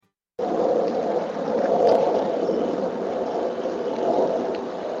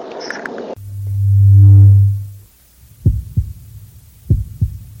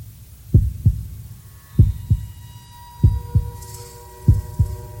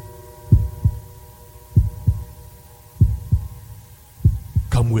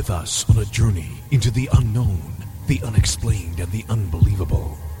Come with us on a journey into the unknown, the unexplained, and the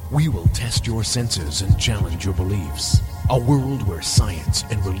unbelievable. We will test your senses and challenge your beliefs. A world where science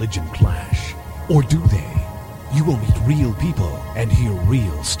and religion clash. Or do they? You will meet real people and hear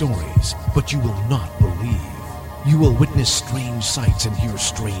real stories, but you will not believe. You will witness strange sights and hear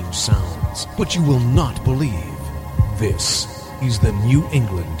strange sounds, but you will not believe. This is the New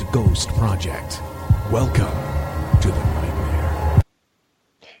England Ghost Project. Welcome to the nightmare.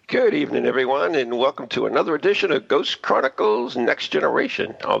 Good evening, everyone, and welcome to another edition of Ghost Chronicles Next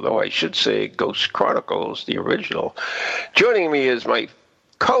Generation, although I should say Ghost Chronicles, the original. Joining me is my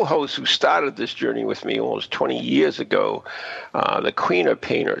co-host who started this journey with me almost 20 years ago, the Queen of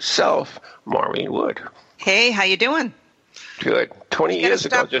Pain herself, Maureen Wood. Hey, how you doing? Good. 20 years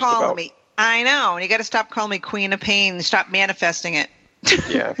ago, just about. Me. I know. And you got to stop calling me Queen of Pain. Stop manifesting it.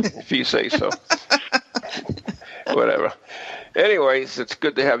 Yeah, if you say so. Whatever. Anyways, it's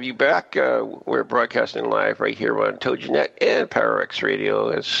good to have you back. We're broadcasting live right here on TogiNet and PowerX Radio,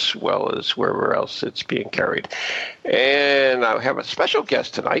 as well as wherever else it's being carried. And I have a special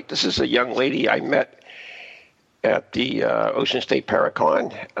guest tonight. This is a young lady I met at the Ocean State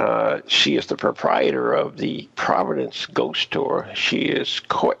Paracon. She is the proprietor of the Providence Ghost Tour. She is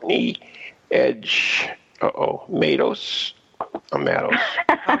Courtney Edge. Matos. Matos.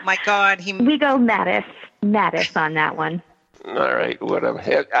 Oh my God, we go Mattis on that one. All right, whatever.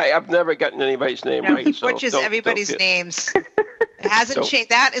 I've never gotten anybody's name right. He butchers everybody's names. It hasn't changed.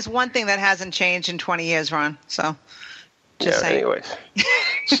 That is one thing that hasn't changed in 20 years, Ron. So, just saying. Anyways.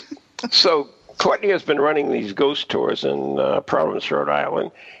 So, Courtney has been running these ghost tours in Providence, Rhode Island,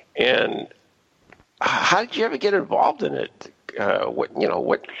 and how did you ever get involved in it?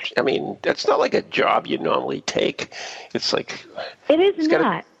 I mean, that's not like a job you normally take. It's like... It is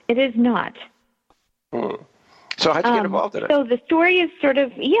not. It is not. So how'd you get involved in it? So the story is so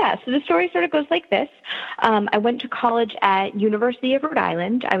the story sort of goes like this. I went to college at University of Rhode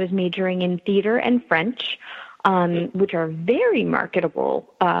Island. I was majoring in theater and French, which are very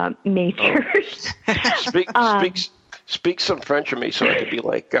marketable majors. Speak some French for me so I could be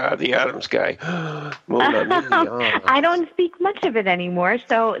like the Adams guy. I don't speak much of it anymore,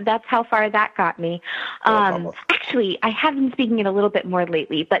 so that's how far that got me. Actually, I have been speaking it a little bit more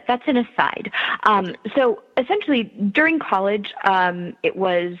lately, but that's an aside. So essentially, during college, it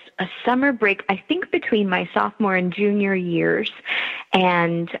was a summer break, I think between my sophomore and junior years,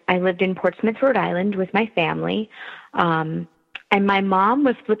 and I lived in Portsmouth, Rhode Island with my family. And my mom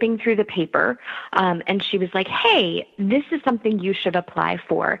was flipping through the paper, and she was like, hey, this is something you should apply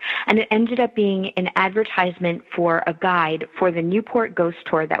for. And it ended up being an advertisement for a guide for the Newport Ghost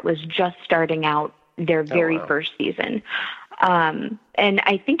Tour that was just starting out their very first season. And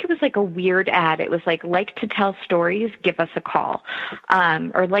I think it was like a weird ad. It was like to tell stories, give us a call.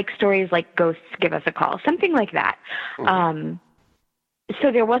 Or like stories like ghosts, give us a call. Something like that. So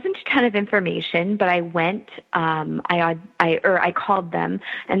there wasn't a ton of information, but I went, I called them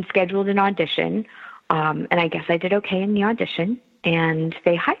and scheduled an audition. And I guess I did okay in the audition, and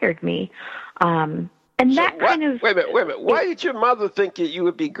they hired me. And so that kind of... Wait a minute. Why did your mother think that you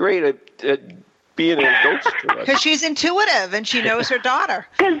would be great at being in ghost tours? Because she's intuitive and she knows her daughter.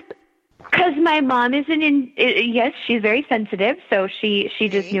 Because my mom yes, she's very sensitive, so she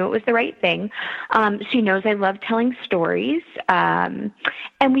just knew it was the right thing. She knows I love telling stories, and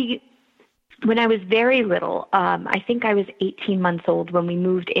when I was very little, I think I was 18 months old when we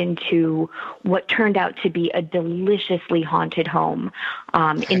moved into what turned out to be a deliciously haunted home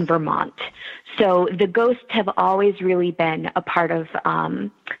in Vermont. So the ghosts have always really been a part of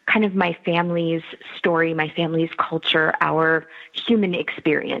kind of my family's story, my family's culture, our human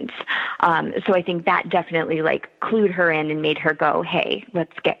experience. So I think that definitely clued her in and made her go, hey,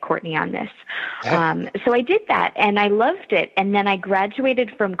 let's get Courtney on this. So I did that, and I loved it. And then I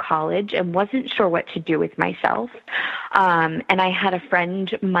graduated from college and wasn't sure what to do with myself. And I had a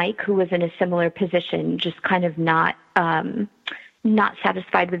friend, Mike, who was in a similar position, just kind of not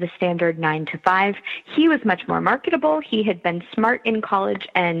satisfied with the standard 9 to 5. He was much more marketable. He had been smart in college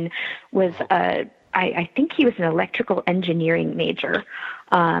and was, I think he was an electrical engineering major,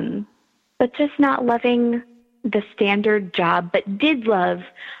 but just not loving the standard job, but did love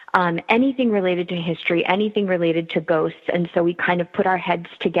anything related to history, anything related to ghosts. And so we kind of put our heads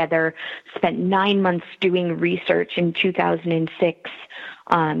together, spent 9 months doing research in 2006,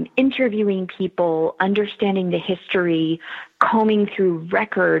 interviewing people, understanding the history, combing through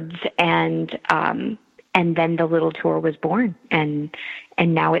records, and then the little tour was born. And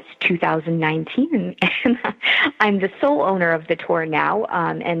now it's 2019, and I'm the sole owner of the tour now,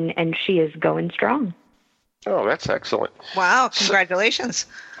 and she is going strong. Oh, that's excellent. Wow! Congratulations.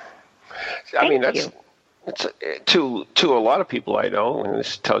 I mean, it's to a lot of people I know, and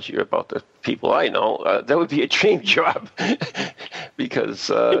this tells you about the people I know. That would be a dream job because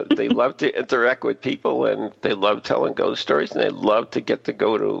they love to interact with people, and they love telling ghost stories, and they love to get to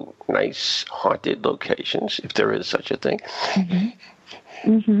go to nice haunted locations, if there is such a thing.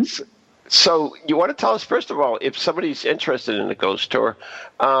 Mm-hmm. Mm-hmm. So you want to tell us, first of all, if somebody's interested in a ghost tour,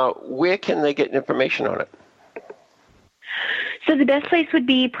 where can they get information on it? So the best place would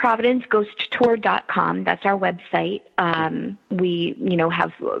be providenceghosttour.com. That's our website. We,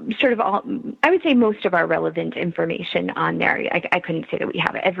 have sort of all, I would say most of our relevant information on there. I couldn't say that we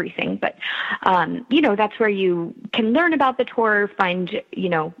have everything, but, that's where you can learn about the tour, find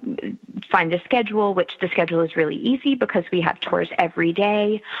the schedule, which the schedule is really easy because we have tours every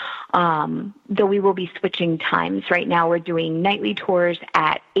day. Though we will be switching times. Right now we're doing nightly tours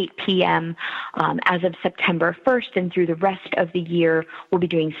at 8 p.m. As of September 1st, and through the rest of the year, we'll be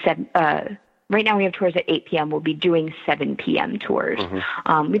doing right now we have tours at 8 p.m. We'll be doing 7 p.m. tours.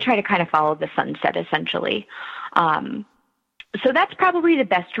 Mm-hmm. We try to kind of follow the sunset, essentially. So that's probably the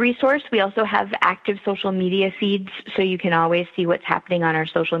best resource. We also have active social media feeds, so you can always see what's happening on our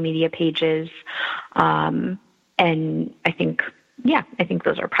social media pages. And I think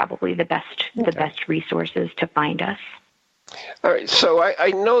those are probably the best resources to find us. All right. So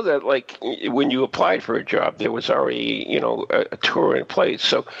I know that, like, when you applied for a job, there was already, a tour in place.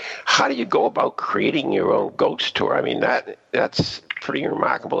 So how do you go about creating your own ghost tour? I mean, that's pretty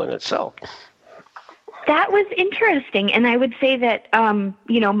remarkable in itself. That was interesting. And I would say that,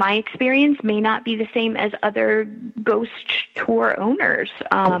 my experience may not be the same as other ghost tour owners.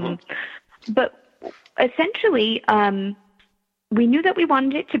 But essentially, we knew that we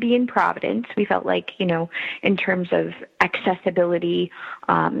wanted it to be in Providence. We felt like, in terms of accessibility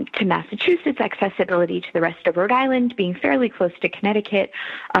to Massachusetts, accessibility to the rest of Rhode Island, being fairly close to Connecticut,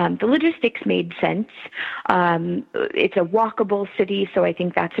 the logistics made sense. It's a walkable city, so I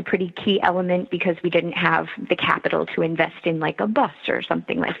think that's a pretty key element because we didn't have the capital to invest in like a bus or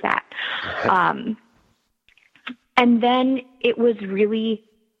something like that. And then it was really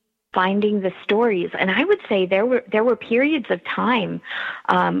finding the stories. And I would say there were periods of time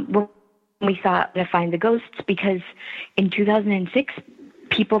when we thought to find the ghosts, because in 2006,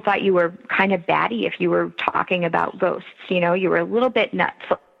 people thought you were kind of batty if you were talking about ghosts. You were a little bit nuts.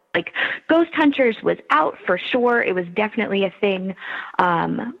 Like, Ghost Hunters was out for sure. It was definitely a thing.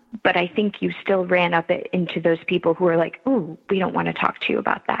 But I think you still ran up into those people who were like, "Ooh, we don't want to talk to you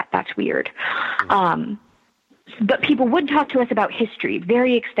about that. That's weird." But people would talk to us about history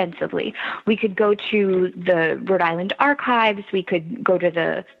very extensively. We could go to the Rhode Island archives. We could go to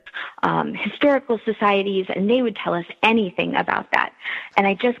the historical societies, and they would tell us anything about that. And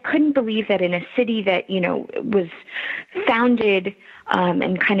I just couldn't believe that in a city that, was founded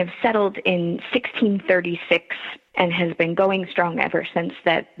and kind of settled in 1636 and has been going strong ever since,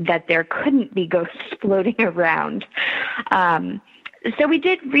 that there couldn't be ghosts floating around. So we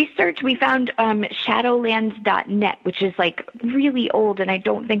did research. We found shadowlands.net, which is like really old and I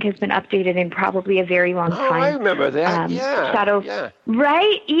don't think has been updated in probably a very long time. Oh, I remember that.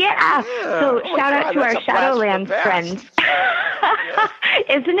 Right? Yeah. So shout out to our Shadowlands friends.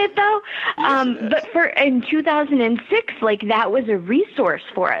 Isn't it though? But in 2006, like, that was a resource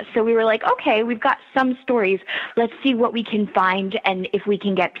for us. So we were like, okay, we've got some stories. Let's see what we can find and if we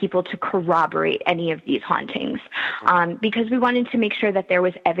can get people to corroborate any of these hauntings. Because we wanted to make sure that there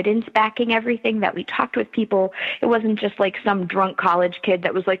was evidence backing everything, that we talked with people. It wasn't just like some drunk college kid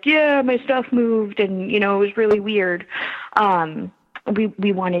that was like, yeah, my stuff moved and, it was really weird.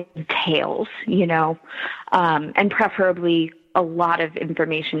 We wanted tales, and preferably a lot of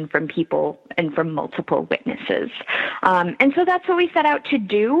information from people and from multiple witnesses. And so that's what we set out to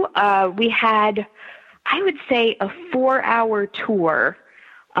do. We had, I would say, a 4-hour tour.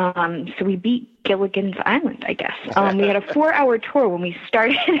 So we beat Gilligan's Island, I guess. We had a 4-hour tour when we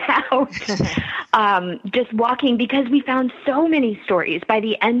started out, just walking, because we found so many stories. By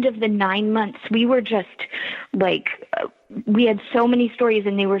the end of the 9 months, we were just like, we had so many stories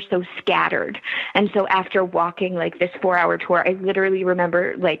and they were so scattered. And so after walking like this 4-hour tour, I literally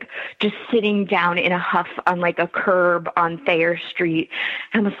remember like just sitting down in a huff on like a curb on Thayer Street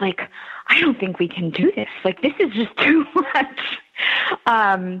and was like, I don't think we can do this. Like, this is just too much.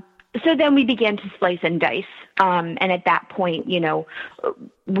 So then we began to slice and dice. And at that point,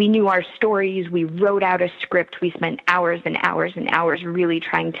 we knew our stories. We wrote out a script. We spent hours and hours and hours really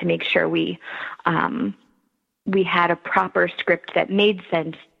trying to make sure we had a proper script that made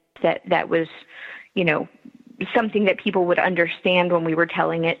sense, that was, something that people would understand when we were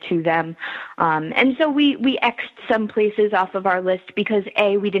telling it to them. And so we X'd some places off of our list because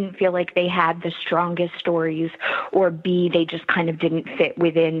A, we didn't feel like they had the strongest stories, or B, they just kind of didn't fit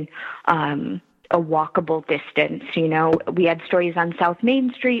within a walkable distance. We had stories on South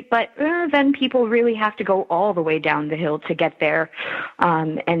Main Street, but then people really have to go all the way down the hill to get there.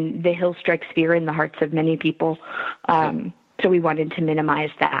 And the hill strikes fear in the hearts of many people. So we wanted to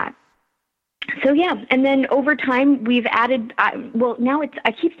minimize that. So yeah, and then over time we've added, now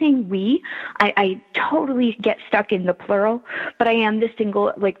I keep saying we, I totally get stuck in the plural, but I am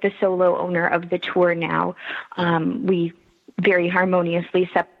the solo owner of the tour now. We very harmoniously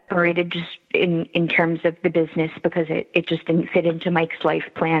separated just in terms of the business because it just didn't fit into Mike's life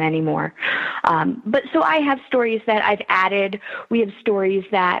plan anymore. But so I have stories that I've added. We have stories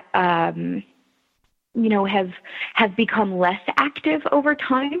that, have become less active over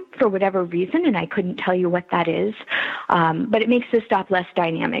time for whatever reason, and I couldn't tell you what that is. But it makes the stop less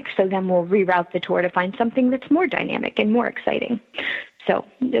dynamic. So then we'll reroute the tour to find something that's more dynamic and more exciting. So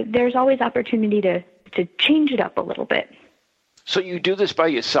there's always opportunity to change it up a little bit. So you do this by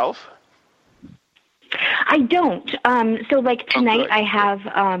yourself? I don't. So like tonight I have,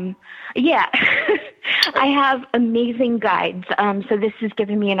 I have amazing guides. So this has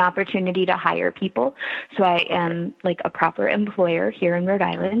given me an opportunity to hire people. So I am like a proper employer here in Rhode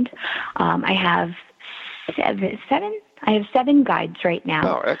Island. I have seven guides right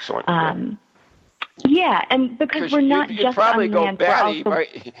now. Oh, excellent. Yeah, and because we're not just probably on go land, batty, also,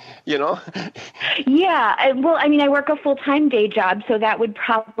 right? Yeah, I work a full-time day job, so that would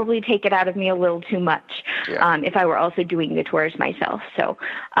probably take it out of me a little too much if I were also doing the tours myself. So,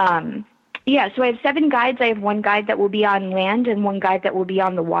 so I have 7 guides. I have 1 guide that will be on land and 1 guide that will be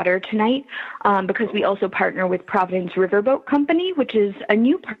on the water tonight because we also partner with Providence Riverboat Company, which is a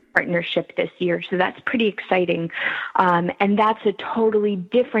new partnership this year. So that's pretty exciting. And that's a totally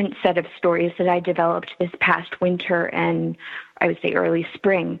different set of stories that I developed this past winter and I would say early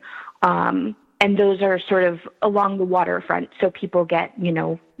spring. And those are sort of along the waterfront. So people get,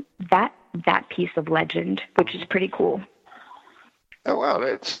 that piece of legend, which is pretty cool. Oh wow,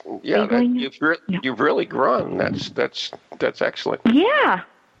 you've really grown. That's excellent. Yeah.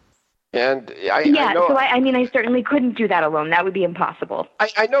 And I know. So I certainly couldn't do that alone. That would be impossible.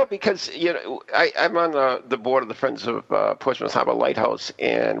 I know because I'm on the board of the Friends of Portsmouth Harbor Lighthouse,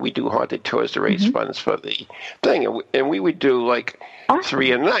 and we do haunted tours to raise funds for the thing, and we would do like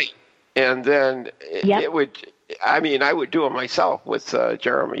 3 a night, and then it would. I would do it myself with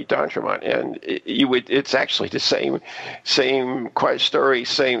Jeremy D'Entremont, and it's actually the same quiet story,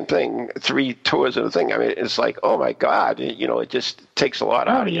 same thing, 3 tours of the thing. It's like, oh my God, it just takes a lot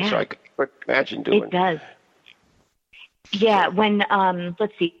out of you. So I could imagine doing it. It does. Yeah, when,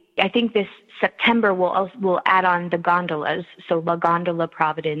 let's see, I think this September we'll add on the gondolas. So La Gondola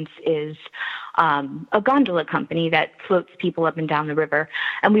Providence is a gondola company that floats people up and down the river.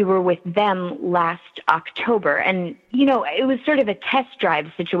 And we were with them last October. And, it was sort of a test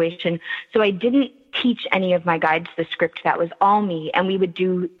drive situation. So I didn't teach any of my guides the script. That was all me. And we would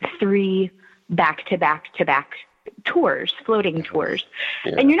do 3 back-to-back tours, floating tours.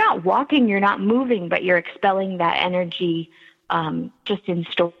 Yeah. And you're not walking, you're not moving, but you're expelling that energy just in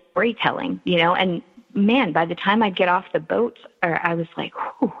storytelling, and man, by the time I'd get off the boat, I was like,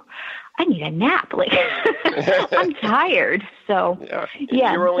 whew, I need a nap. Like, I'm tired. So,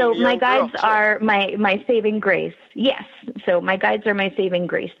 so my guides are my saving grace. Yes. So my guides are my saving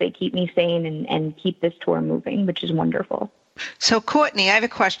grace. They keep me sane and keep this tour moving, which is wonderful. So, Courtney, I have a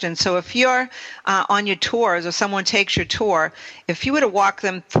question. So if you're on your tours or someone takes your tour, if you were to walk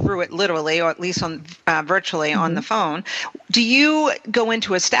them through it literally or at least on virtually on the phone, do you go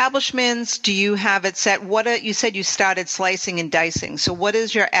into establishments? Do you have it set? You said you started slicing and dicing. So what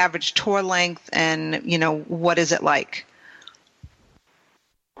is your average tour length and, what is it like?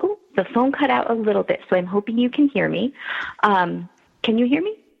 Oh, the phone cut out a little bit, so I'm hoping you can hear me. Can you hear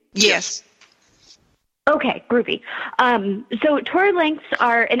me? Yes. Okay, groovy. So tour lengths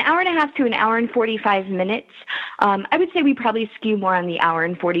are an hour and a half to an hour and 45 minutes. I would say we probably skew more on the hour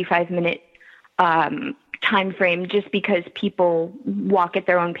and 45-minute time frame just because people walk at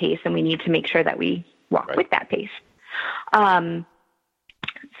their own pace and we need to make sure that we walk with that pace.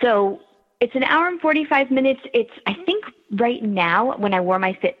 So it's an hour and 45 minutes. It's, I think right now, when I wore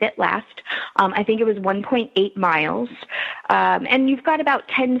my Fitbit last, I think it was 1.8 miles. And you've got about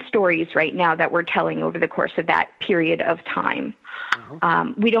 10 stories right now that we're telling over the course of that period of time.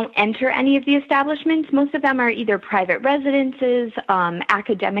 We don't enter any of the establishments. Most of them are either private residences,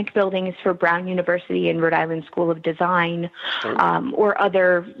 academic buildings for Brown University and Rhode Island School of Design, or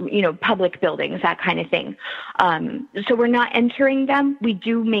other, public buildings, that kind of thing. So we're not entering them. We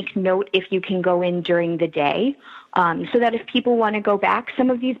do make note if you can go in during the day, so that if people want to go back, some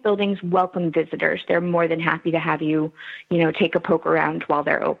of these buildings welcome visitors. They're more than happy to have you, take a poke around while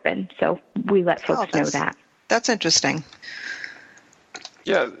they're open. So we let folks know that. That's interesting.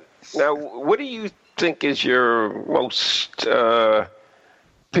 Yeah. Now, what do you think is your most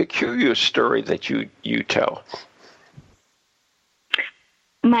peculiar story that you tell?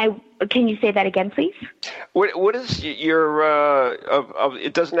 Can you say that again, please? What is your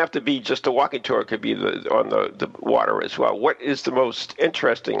it doesn't have to be just a walking tour. It could be on the water as well. What is the most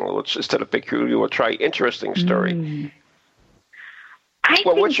interesting? Instead of peculiar, we'll try interesting story.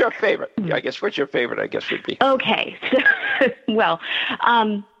 What's your favorite? I guess what's your favorite? I guess would be okay. So,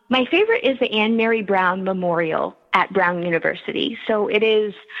 my favorite is the Anne Mary Brown Memorial at Brown University. So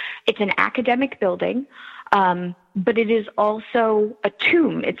it's an academic building. But it is also a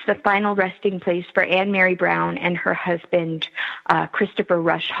tomb. It's the final resting place for Anne Mary Brown and her husband, Christopher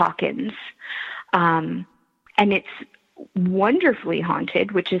Rush Hawkins. And it's wonderfully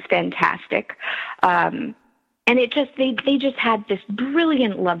haunted, which is fantastic. And they just had this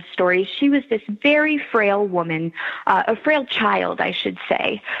brilliant love story. She was this very frail woman, a frail child, I should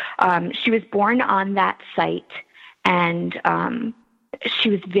say. She was born on that site, and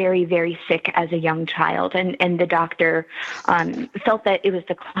she was very, very sick as a young child, and the doctor felt that it was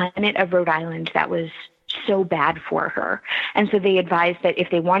the climate of Rhode Island that was so bad for her. And so they advised that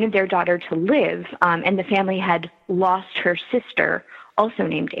if they wanted their daughter to live, and the family had lost her sister, also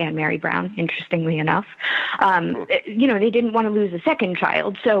named Anne Mary Brown, interestingly enough, they didn't want to lose a second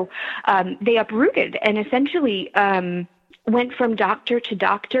child. So they uprooted and essentially went from doctor to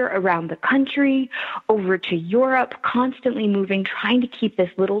doctor around the country, over to Europe, constantly moving, trying to keep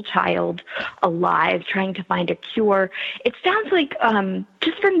this little child alive, trying to find a cure. It sounds like,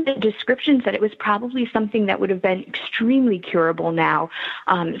 just from the descriptions, that it was probably something that would have been extremely curable now,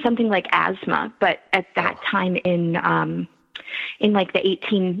 something like asthma. But at that time in like the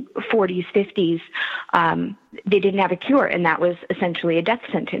 1840s, 50s, they didn't have a cure, and that was essentially a death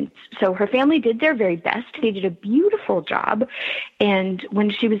sentence. So her family did their very best. They did a beautiful job. And when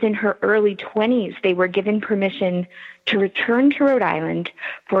she was in her early 20s, they were given permission to return to Rhode Island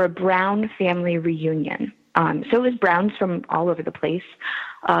for a Brown family reunion. So it was Browns from all over the place.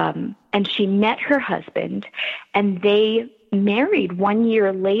 And she met her husband, and they married 1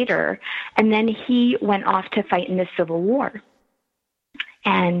 year later, and then he went off to fight in the Civil War.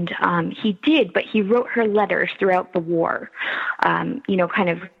 And he did, but he wrote her letters throughout the war, kind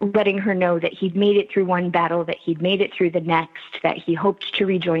of letting her know that he'd made it through one battle, that he'd made it through the next, that he hoped to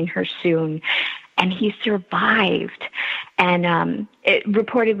rejoin her soon. And he survived. And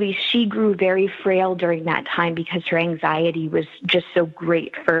reportedly, she grew very frail during that time because her anxiety was just so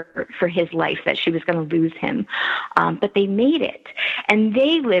great for his life that she was going to lose him. But they made it. And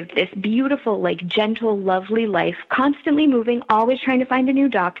they lived this beautiful, gentle, lovely life, constantly moving, always trying to find a new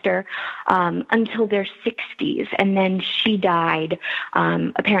doctor, until their 60s. And then she died.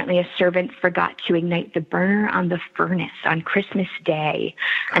 Apparently, a servant forgot to ignite the burner on the furnace on Christmas Day,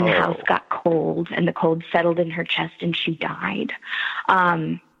 and the house got cold, and the cold settled in her chest, and she died.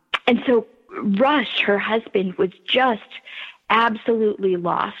 And so Rush, her husband, was just absolutely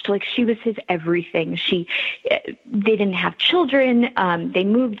lost. She was his everything. They didn't have children. They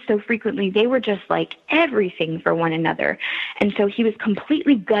moved so frequently. They were just like everything for one another. And so he was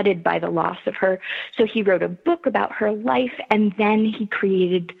completely gutted by the loss of her. So he wrote a book about her life, and then he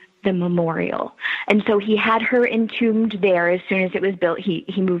created the memorial. And so he had her entombed there as soon as it was built. He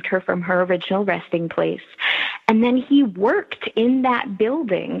moved her from her original resting place. And then he worked in that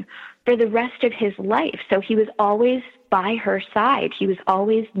building for the rest of his life. So he was always by her side. He was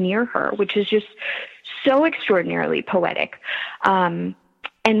always near her, which is just so extraordinarily poetic.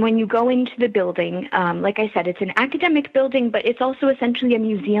 And when you go into the building, like I said, it's an academic building, but it's also essentially a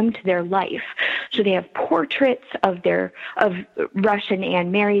museum to their life. So they have portraits of Rush and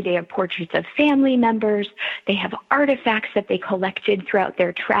Anne Mary. They have portraits of family members. They have artifacts that they collected throughout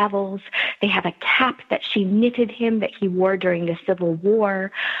their travels. They have a cap that she knitted him that he wore during the Civil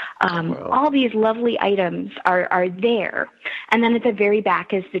War. All these lovely items are there. And then at the very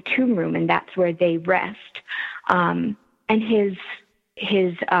back is the tomb room, and that's where they rest. And his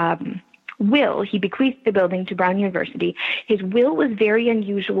will, he bequeathed the building to Brown University. His will was very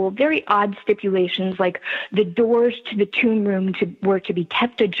unusual, very odd stipulations, like the doors to the tomb room were to be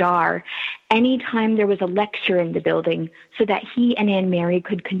kept ajar anytime there was a lecture in the building so that he and Anne Mary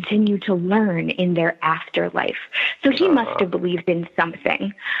could continue to learn in their afterlife. So he must have believed in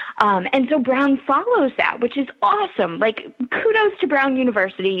something. And so Brown follows that, which is awesome. Like, kudos to Brown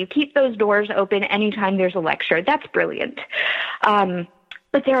University. You keep those doors open anytime there's a lecture. That's brilliant.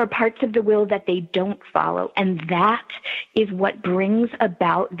 But there are parts of the will that they don't follow, and that is what brings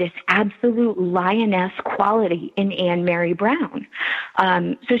about this absolute lioness quality in Anne Mary Brown.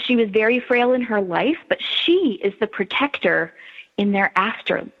 So she was very frail in her life, but she is the protector in their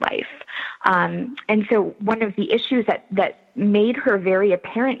afterlife. And so one of the issues that made her very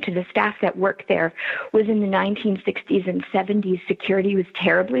apparent to the staff that worked there was in the 1960s and 70s, security was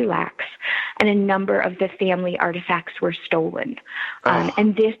terribly lax, and a number of the family artifacts were stolen.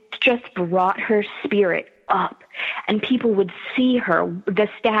 And this just brought her spirit up, and people would see her, the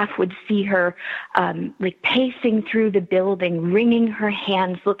staff would see her like pacing through the building, wringing her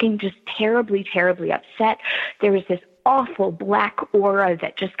hands, looking just terribly, terribly upset. There was this awful black aura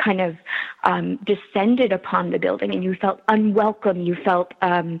that just kind of descended upon the building, and you felt unwelcome. You felt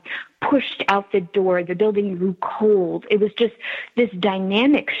pushed out the door. The building grew cold. It was just this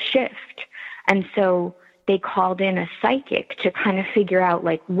dynamic shift. And so they called in a psychic to kind of figure out,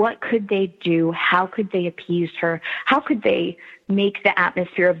 like, what could they do? How could they appease her? How could they make the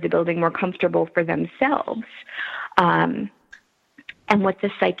atmosphere of the building more comfortable for themselves? And what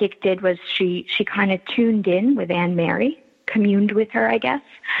the psychic did was she kind of tuned in with Anne Mary, communed with her, I guess,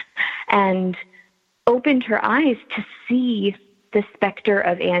 and opened her eyes to see the specter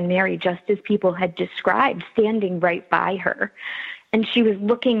of Anne Mary, just as people had described, standing right by her. And she was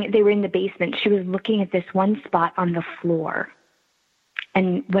looking, they were in the basement, she was looking at this one spot on the floor.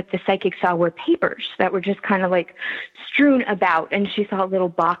 And what the psychic saw were papers that were just kind of like strewn about. And she saw a little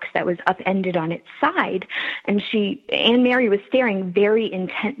box that was upended on its side. And Anne Mary was staring very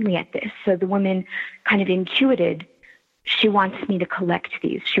intently at this. So the woman kind of intuited, she wants me to collect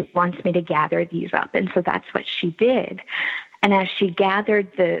these. She wants me to gather these up. And so that's what she did. And as she gathered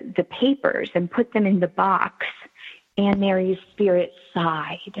the papers and put them in the box, Anne Mary's spirit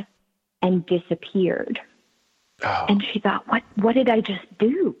sighed and disappeared. Oh. And she thought, what did I just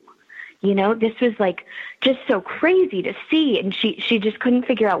do? You know, this was like just so crazy to see. And she just couldn't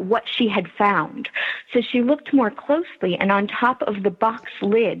figure out what she had found. So she looked more closely, and on top of the box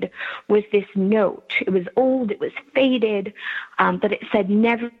lid was this note. It was old, it was faded, but it said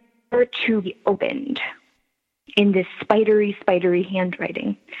never to be opened in this spidery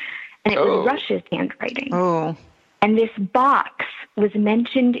handwriting. And it was Rush's handwriting. Oh. And this box was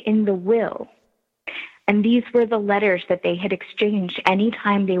mentioned in the will. And these were the letters that they had exchanged any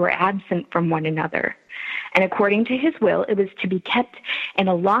time they were absent from one another. And according to his will, it was to be kept in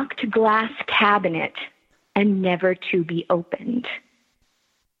a locked glass cabinet and never to be opened.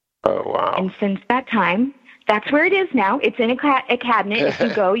 Oh, wow. And since that time, that's where it is now. It's in a cabinet. If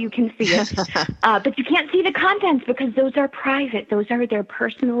you go, you can see it. But you can't see the contents because those are private. Those are their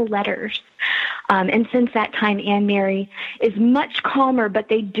personal letters. And since that time, Anne Mary is much calmer, but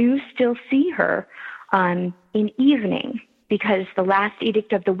they do still see her in evening, because the last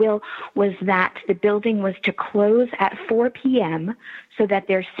edict of the will was that the building was to close at 4 p.m. so that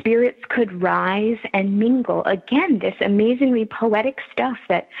their spirits could rise and mingle. Again, this amazingly poetic stuff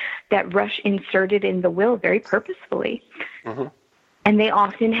that Rush inserted in the will very purposefully. Mm-hmm. And they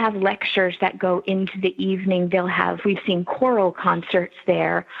often have lectures that go into the evening. We've seen choral concerts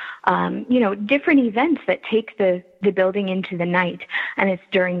there, different events that take the building into the night. And it's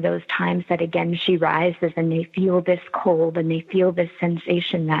during those times that, again, she rises and they feel this cold and they feel this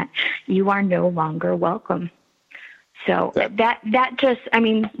sensation that you are no longer welcome. So that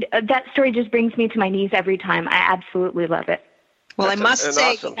story just brings me to my knees every time. I absolutely love it. Well, I must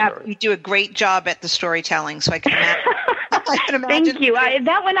say you do a great job at the storytelling, so I can imagine. Thank you.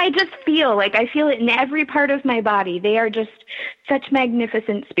 That one I just feel like I feel it in every part of my body. They are just such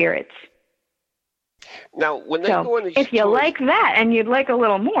magnificent spirits. Now, when they go on these if you tours, like that and you'd like a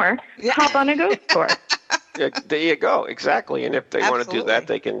little more, hop on a ghost tour. Yeah, there you go. Exactly. And if they want to do that,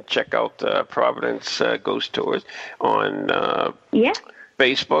 they can check out Providence Ghost Tours on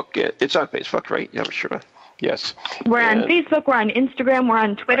Facebook. It's on Facebook, right? Yeah, I'm sure. Yes. We're on Facebook, we're on Instagram, we're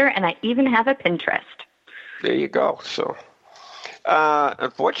on Twitter, and I even have a Pinterest. There you go. So,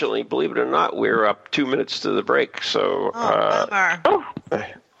 unfortunately, believe it or not, we're up 2 minutes to the break. So,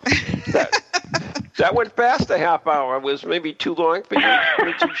 that went past a half hour. It was maybe too long for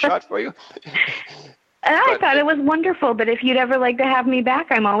you, too short for you. I thought it was wonderful, but if you'd ever like to have me back,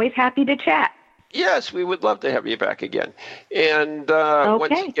 I'm always happy to chat. Yes, we would love to have you back again. And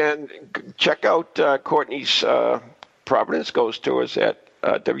once again, check out Courtney's Providence Ghost Tours at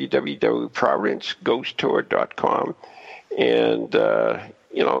www.providenceghosttour.com. And,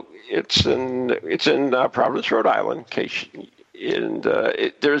 it's in Providence, Rhode Island. In case, and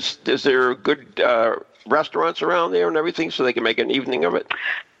is there good restaurants around there and everything so they can make an evening of it?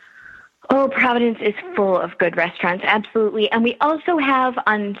 Oh, Providence is full of good restaurants, absolutely. And we also have,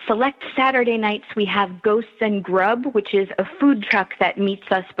 on select Saturday nights, we have Ghosts and Grub, which is a food truck that meets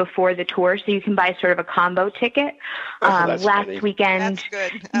us before the tour, so you can buy sort of a combo ticket. Last funny. weekend, That's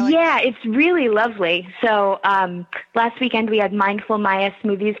good. it's really lovely. So last weekend we had Mindful Maya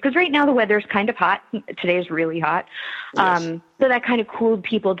smoothies, because right now the weather's kind of hot. Today is really hot. Yes. So that kind of cooled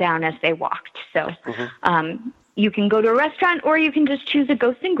people down as they walked. So you can go to a restaurant, or you can just choose a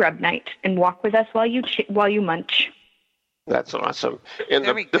Ghost and Grub night and walk with us while you munch. That's awesome. And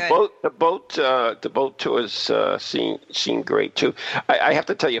Very the boat tours seem great too. I have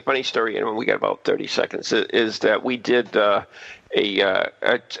to tell you a funny story, and we got about 30 seconds. Is that we did a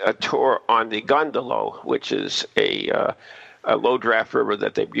tour on the Gondolo, which is a low draft river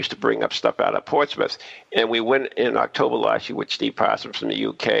that they used to bring up stuff out of Portsmouth. And we went in October last year with Steve Parsons from the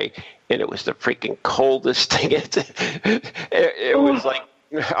UK, and it was the freaking coldest thing. It was like,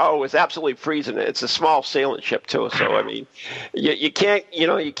 it was absolutely freezing. It's a small sailing ship too, so I mean, you can't,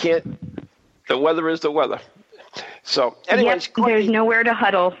 the weather is the weather. So, anyways, yep, there's nowhere to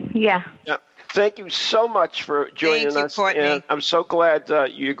huddle. Yeah. Thank you so much for joining us. Courtney. And I'm so glad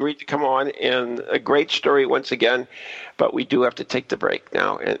you agreed to come on, and a great story once again. But we do have to take the break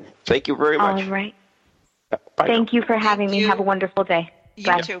now. And thank you very much. All right. Bye Thank you for having me. Have a wonderful day.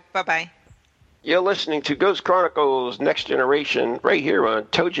 You too. Bye-bye. You're listening to Ghost Chronicles Next Generation right here on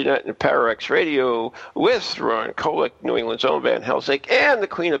TogiNet and Pararex Radio with Ron Kolek, New England's own Van Helsing, and the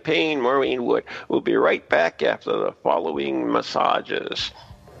Queen of Pain, Maureen Wood. We'll be right back after the following massages.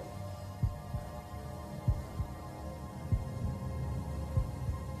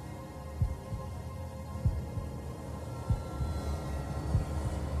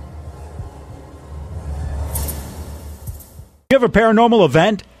 You have a paranormal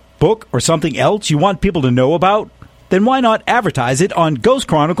event, book, or something else you want people to know about? Then why not advertise it on Ghost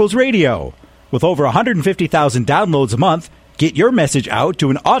Chronicles Radio? With over 150,000 downloads a month, get your message out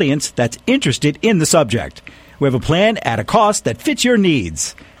to an audience that's interested in the subject. We have a plan at a cost that fits your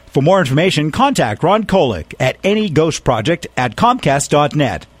needs. For more information, contact Ron Kolek at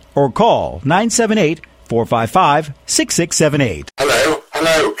anyghostproject@comcast.net or call 978-455-6678.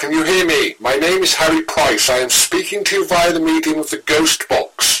 Hello, can you hear me? My name is Harry Price. I am speaking to you via the medium of the Ghost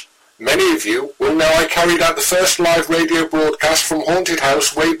Box. Many of you will know I carried out the first live radio broadcast from Haunted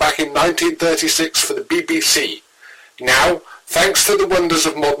House way back in 1936 for the BBC. Now, thanks to the wonders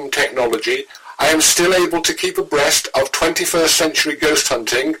of modern technology, I am still able to keep abreast of 21st century ghost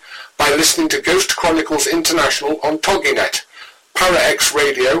hunting by listening to Ghost Chronicles International on TogiNet, Pararex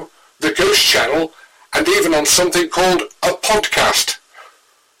Radio, the Ghost Channel, and even on something called a podcast.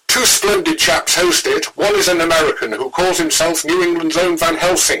 Two splendid chaps host it. One is an American who calls himself New England's own Van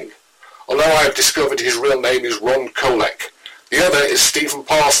Helsing, although I have discovered his real name is Ron Kolek. The other is Stephen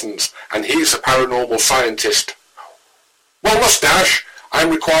Parsons, and he's a paranormal scientist. Well, mustache, I'm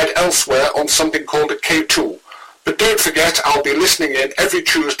required elsewhere on something called a K2. But don't forget, I'll be listening in every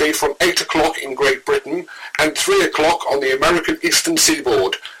Tuesday from 8 o'clock in Great Britain and 3 o'clock on the American Eastern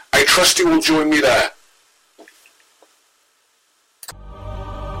Seaboard. I trust you will join me there.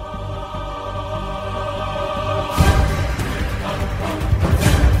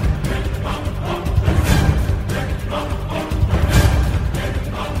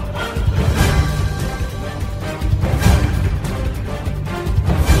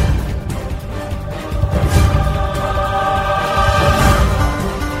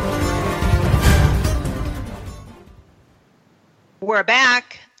 We're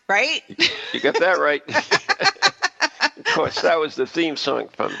back, right? You got that right. Of course, that was the theme song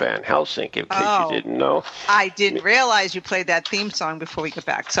from Van Helsing, in case you didn't know. I didn't realize you played that theme song before we got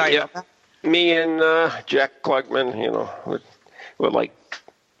back. Sorry about that. Me and Jack Klugman, we're like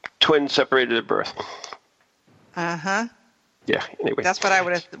twins separated at birth. Uh-huh. Yeah, anyway. That's what I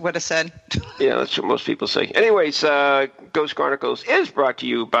would have said. Yeah, that's what most people say. Anyways, Ghost Chronicles is brought to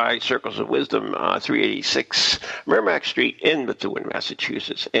you by Circles of Wisdom, 386 Merrimack Street in Methuen,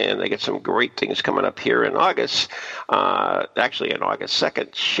 Massachusetts. And they got some great things coming up here in August. Actually, on August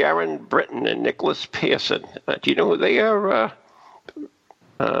 2nd, Sharon Britton and Nicholas Pearson. Do you know who they are?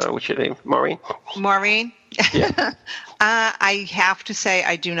 What's your name? Maureen? Maureen? Yeah. I have to say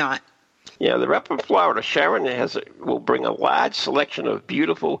I do not. Yeah, the rep in Florida, Sharon, will bring a large selection of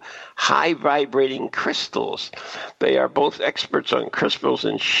beautiful, high-vibrating crystals. They are both experts on crystals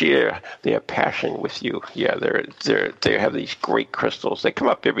and share their passion with you. Yeah, they have these great crystals. They come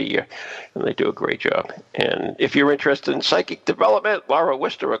up every year, and they do a great job. And if you're interested in psychic development, Laura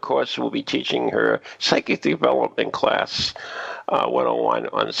Wister, of course, will be teaching her psychic development class 101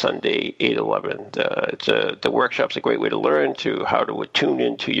 on Sunday, 8/11. The workshop's a great way to learn how to attune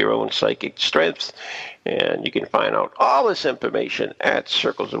into your own psychic strength. And you can find out all this information at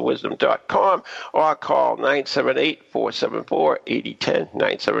circlesofwisdom.com or call 978-474-8010,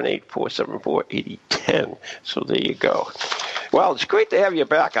 978-474-8010. So there you go. Well, it's great to have you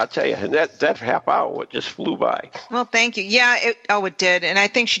back, I'll tell you. And that half hour just flew by. Well, thank you. Yeah, it did. And I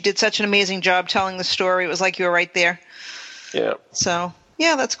think she did such an amazing job telling the story. It was like you were right there. Yeah. So,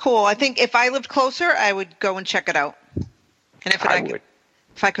 yeah, that's cool. I think if I lived closer, I would go and check it out. And if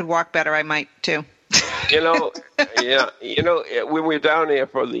I could walk better, I might too. Yeah. When we were down there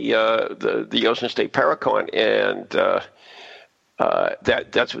for the Ocean State Paracon, and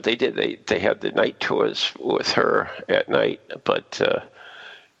that's what they did. They had the night tours with her at night, but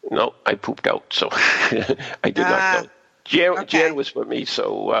no, I pooped out, so I did not go. Jan was with me,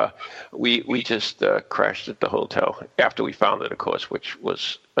 so we just crashed at the hotel after we found it, of course, which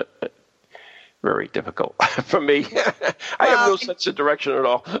was very difficult for me. I have no sense of direction at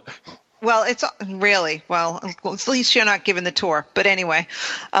all. Well, it's really, at least you're not giving the tour. But anyway,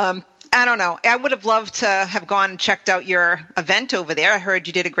 I don't know. I would have loved to have gone and checked out your event over there. I heard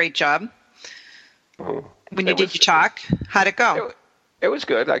you did a great job. When you did your talk, how'd it go? It was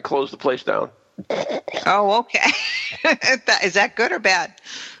good. I closed the place down. Oh, okay. Is that good or bad?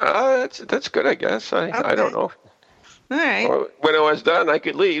 That's good, I guess. I don't know. All right. When I was done, I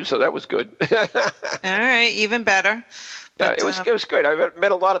could leave, so that was good. All right, even better. But, it was good. I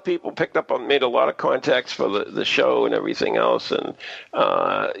met a lot of people, made a lot of contacts for the show and everything else. And,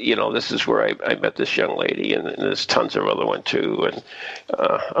 this is where I met this young lady, and there's tons of other ones too. And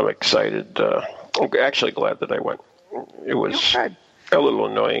I'm excited. I'm actually glad that I went. It was a little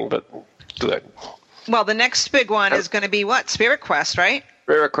annoying, but good. Well, the next big one is going to be what? Spirit Quest, right?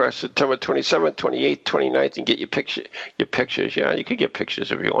 Spirit Quest, September 27th, 28th, 29th, and get your pictures. Yeah, you can get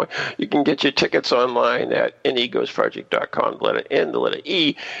pictures if you want. You can get your tickets online at neghostproject.com, the letter N, the letter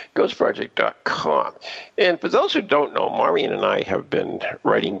E, ghostproject.com. And for those who don't know, Maureen and I have been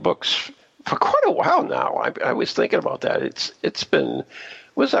writing books for quite a while now. I was thinking about that. It's been,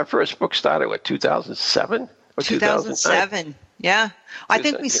 was our first book started, 2007 or 2007? Yeah. I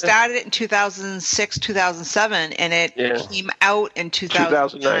think we started it in 2006, 2007, and it came out in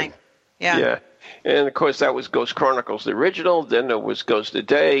 2009. Yeah. And, of course, that was Ghost Chronicles, the original. Then there was Ghost a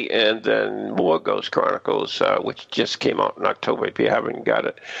Day, and then more Ghost Chronicles, which just came out in October. If you haven't got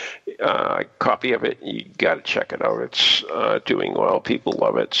a copy of it, you got to check it out. It's doing well. People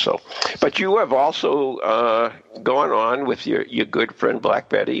love it. So, but you have also gone on with your good friend Black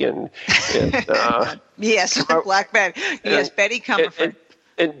Betty and yes, Black Betty. Yes, Betty Comerford.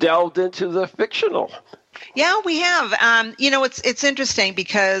 And delved into the fictional. Yeah, we have. It's interesting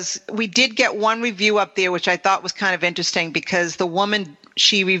because we did get one review up there, which I thought was kind of interesting because the woman,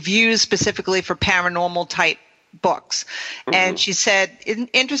 she reviews specifically for paranormal type books. Mm-hmm. And she said,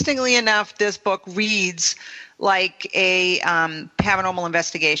 interestingly enough, this book reads like a paranormal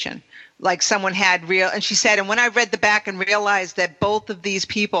investigation. Like someone had and she said, and when I read the back and realized that both of these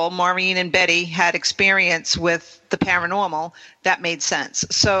people, Maureen and Betty, had experience with the paranormal, that made sense.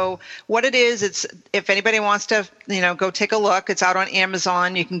 So what it is, it's, if anybody wants to, go take a look, it's out on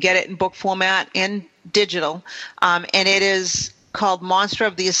Amazon. You can get it in book format and digital. And it is called Monster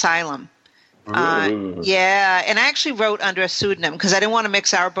of the Asylum. Yeah. And I actually wrote under a pseudonym because I didn't want to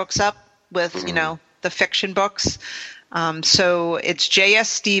mix our books up with, the fiction books. So it's J.S.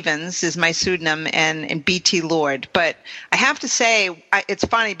 Stevens is my pseudonym and B.T. Lord. But I have to say, it's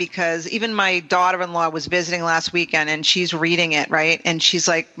funny because even my daughter-in-law was visiting last weekend and she's reading it, right? And she's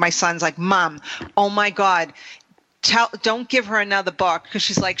like, my son's like, Mom, oh my God, don't give her another book because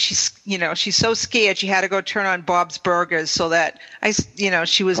she's like, she's so scared she had to go turn on Bob's Burgers so that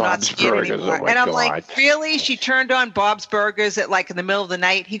she was not scared anymore. And I'm like, really? She turned on Bob's Burgers at in the middle of the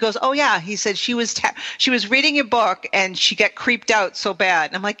night? He goes, oh yeah. He said she was reading a book and she got creeped out so bad.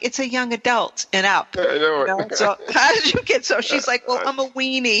 And I'm like, it's a young adult and up. I know. So how did you get so? She's like, well, I'm a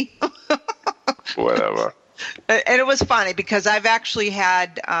weenie. Whatever. And it was funny because I've actually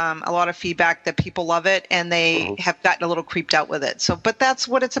had a lot of feedback that people love it and they have gotten a little creeped out with it. So, but that's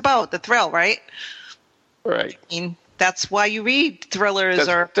what it's about, the thrill, right? Right. I mean, that's why you read thrillers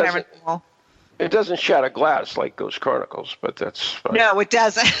or paranormal. It doesn't shatter glass like Ghost Chronicles, but that's fine. No, it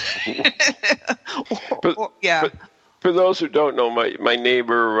doesn't. Yeah. But for those who don't know, my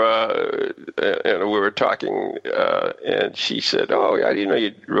neighbor, and we were talking, and she said, "Oh, yeah, I didn't know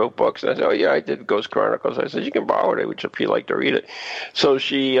you wrote books." And I said, "Oh, yeah, I did Ghost Chronicles." I said, "You can borrow it if you like to read it." So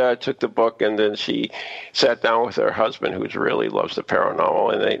she took the book, and then she sat down with her husband, who really loves the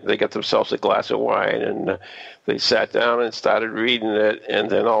paranormal, and they got themselves a glass of wine, and they sat down and started reading it, and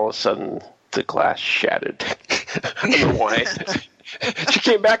then all of a sudden the glass shattered on the wine. She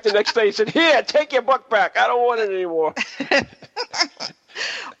came back the next day and said, "Here, take your book back. I don't want it anymore."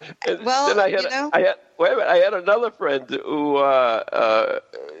 Well, then I had another friend who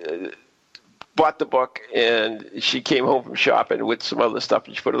bought the book, and she came home from shopping with some other stuff,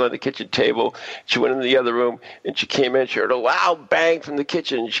 and she put it on the kitchen table. She went in the other room, and she came in. She heard a loud bang from the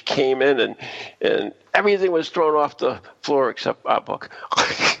kitchen, and she came in, and everything was thrown off the floor except our book.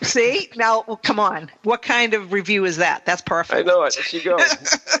 See? Now, well, come on. What kind of review is that? That's perfect. I know it. There she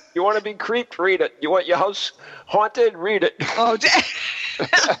goes. You want to be creeped? Read it. You want your house haunted? Read it. Oh,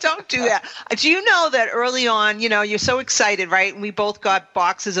 don't do that. Do you know that early on, you're so excited, right? And we both got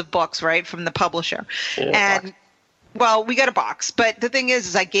boxes of books, right, from the publisher. Yeah, and well, we got a box, but the thing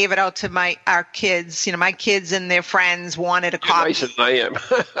is I gave it out to our kids. My kids and their friends wanted a copy. Nicer than I am.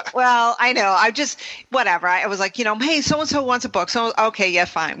 Well, I know. I just, whatever. I was like, hey, so-and-so wants a book. So, okay, yeah,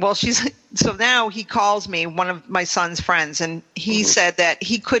 fine. Well, so now he calls me, one of my son's friends, and he said that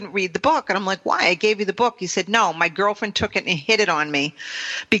he couldn't read the book. And I'm like, why? I gave you the book. He said, no, my girlfriend took it and hid it on me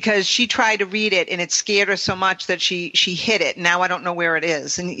because she tried to read it and it scared her so much that she hid it. Now I don't know where it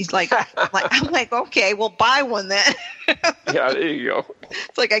is. And he's like, I'm like, okay, well, buy one then. Yeah, there you go.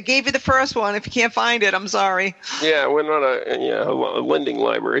 It's like, I gave you the first one. If you can't find it, I'm sorry. Yeah, we're not a lending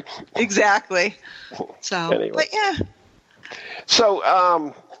library. Exactly. So, anyway. But yeah.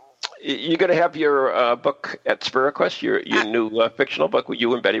 So, you're going to have your book at Spirit Quest, your new fictional book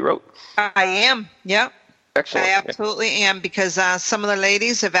you and Betty wrote? I am, yeah. Excellent. I absolutely am, because some of the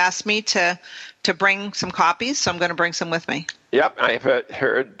ladies have asked me to bring some copies, so I'm going to bring some with me. Yep, I've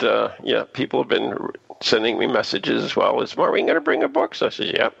heard, people have been sending me messages as well. Is Maureen going to bring a book? So I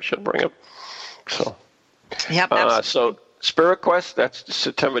said, yep, she'll bring them. So, yep, so Spirit Quest, that's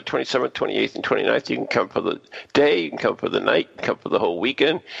September 27th, 28th, and 29th. You can come for the day, you can come for the night, you can come for the whole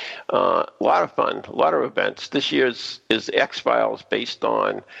weekend. A lot of fun, a lot of events. This year's is X-Files based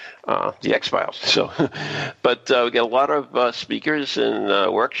on the X-Files. So, but we got a lot of speakers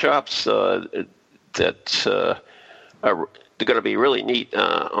and workshops that are going to be really neat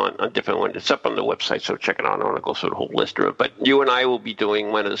on different ones. It's up on the website, so check it out. I don't want to go through the whole list of it. But you and I will be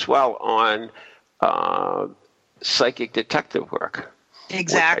doing one as well on psychic detective work.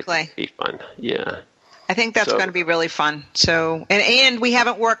 Exactly. Be fun. Yeah. I think that's going to be really fun. So, and we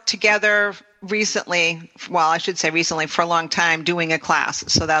haven't worked together recently. Well, I should say recently, for a long time, doing a class.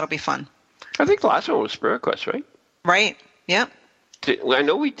 So that'll be fun. I think the last one was Spirit Quest, right? Right. Yep. I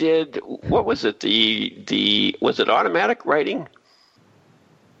know we did. What was it? Was it automatic writing?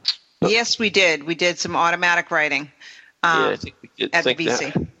 Yes, we did. We did some automatic writing. I think we did at the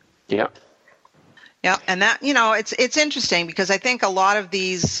VC. That. Yeah. Yeah, and that it's interesting because I think a lot of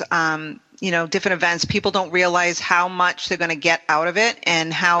these different events, people don't realize how much they're going to get out of it,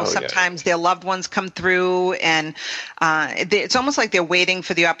 and how sometimes their loved ones come through, and it's almost like they're waiting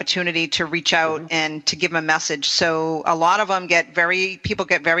for the opportunity to reach out and to give them a message. So a lot of them people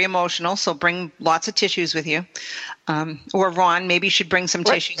get very emotional. So bring lots of tissues with you, or Ron maybe should bring some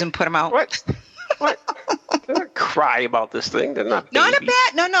tissues and put them out. What? They're not cry about this thing. They're not babies.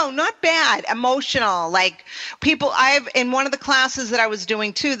 Not bad. Emotional. Like people, in one of the classes that I was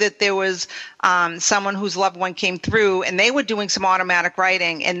doing too, that there was someone whose loved one came through, and they were doing some automatic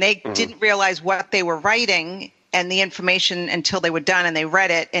writing, and they didn't realize what they were writing and the information until they were done, and they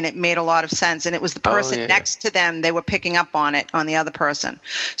read it, and it made a lot of sense. And it was the person next to them, they were picking up on it on the other person.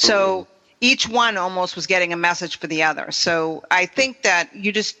 So each one almost was getting a message for the other. So I think that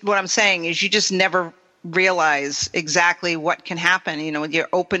what I'm saying is you just never realize exactly what can happen. You're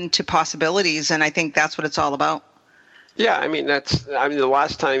open to possibilities, and I think that's what it's all about. Yeah, the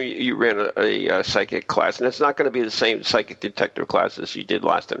last time you ran a psychic class, and it's not going to be the same psychic detective class as you did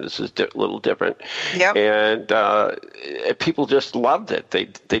last time. This is a little different. Yep. And people just loved it. They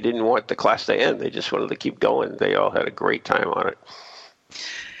didn't want the class to end. They just wanted to keep going. They all had a great time on it.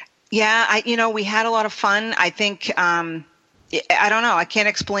 Yeah, we had a lot of fun. I think, I don't know, I can't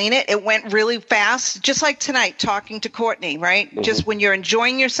explain it. It went really fast, just like tonight, talking to Courtney, right? Mm-hmm. Just when you're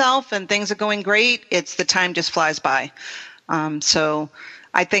enjoying yourself and things are going great, the time just flies by. So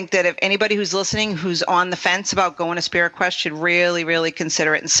I think that if anybody who's listening, who's on the fence about going to Spirit Quest, should really, really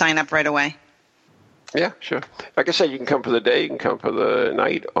consider it and sign up right away. Yeah, sure. Like I said, you can come for the day, you can come for the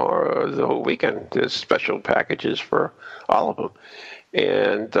night, or the whole weekend. There's special packages for all of them.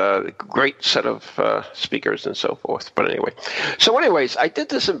 And great set of speakers and so forth. But anyway, anyways, I did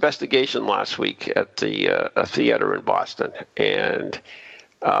this investigation last week at the a theater in Boston. And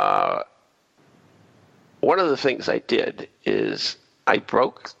one of the things I did is I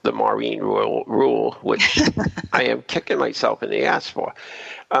broke the Maureen rule, which I am kicking myself in the ass for.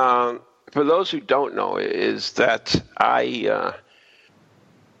 For those who don't know, is that I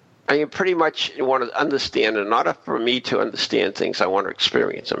pretty much want to understand, and not for me to understand things, I want to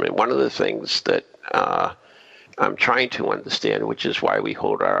experience. I mean, one of the things that I'm trying to understand, which is why we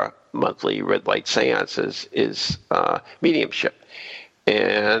hold our monthly red light seances, is mediumship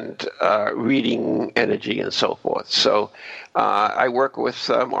and reading energy and so forth. So I work with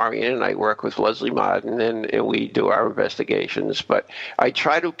Maureen and I work with Leslie Martin, and we do our investigations, but I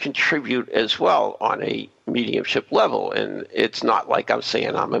try to contribute as well on a mediumship level, and it's not like I'm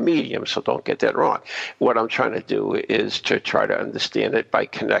saying I'm a medium, so don't get that wrong. What I'm trying to do is to try to understand it by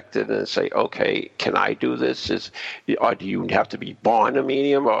connecting and say, okay, can I do this? Or do you have to be born a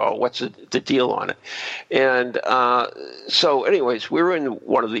medium, or what's the deal on it? And so anyways, we were in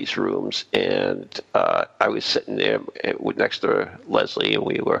one of these rooms, and I was sitting there next to Leslie,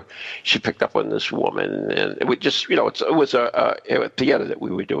 and she picked up on this woman, and we just, it was a theater that we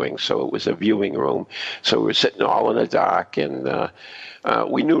were doing, so it was a viewing room. So we were sitting all in the dark, and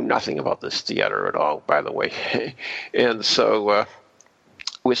we knew nothing about this theater at all, by the way. And so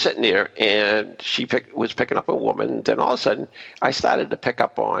we're sitting there, and she was picking up a woman. Then all of a sudden, I started to pick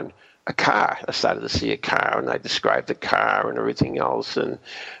up on a car. I started to see a car, and I described the car and everything else. And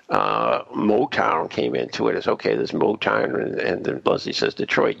Motown came into it as, okay, there's Motown. And then Leslie says,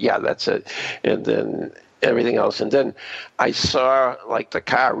 Detroit. Yeah, that's it. And then everything else. And then I saw, like, the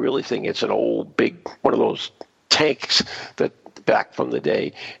car really thing. It's an old, big, one of those tanks that back from the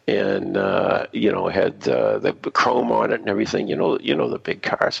day, and had the chrome on it and everything. The big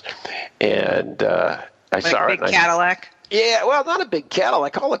cars. And I saw it. Big Cadillac. Yeah, well, not a big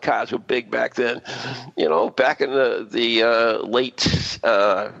Cadillac. All the cars were big back then. Back in the late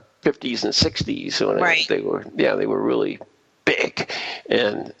 50s and 60s. When right. They were really big.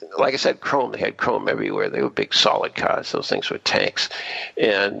 And like I said, chrome. They had chrome everywhere. They were big, solid cars. Those things were tanks.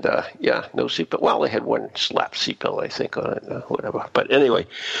 And, no seatbelt. Well, they had one slap seatbelt, I think, on it, whatever. But anyway,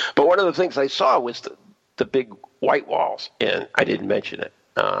 one of the things I saw was the big white walls, and I didn't mention it.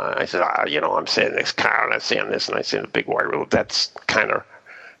 I said, I'm saying this car, and I'm saying this, and I said the big white road. That's kind of,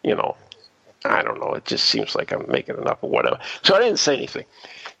 I don't know. It just seems like I'm making it up or whatever. So I didn't say anything.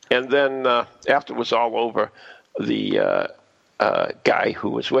 And then after it was all over, the guy who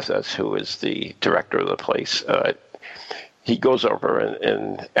was with us, who was the director of the place, he goes over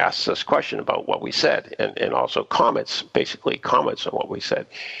and asks us a question about what we said, and also comments on what we said.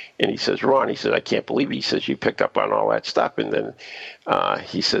 And he says, Ron, he says, I can't believe it. He says, you picked up on all that stuff. And then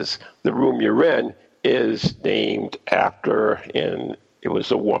he says, the room you're in is named after, and it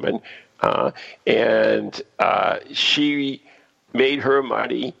was a woman, and she made her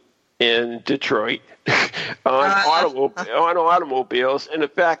money in Detroit on automobiles. And in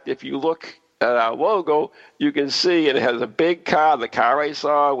fact, if you look at our logo, you can see it has a big car, the car I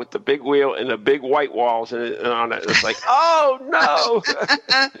saw with the big wheel and the big white walls and on it. It's like, oh no!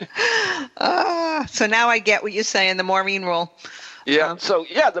 So now I get what you're saying, the Maureen rule. Yeah.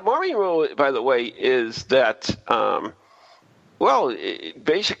 The Maureen rule, by the way, is that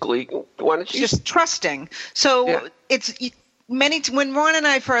basically, why don't you just trusting? So it's when Ron and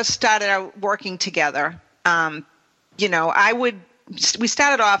I first started out working together. We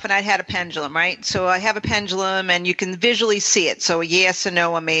started off and I had a pendulum, right? So I have a pendulum and you can visually see it. So a yes, a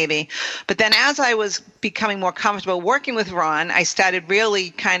no, a maybe. But then as I was becoming more comfortable working with Ron, I started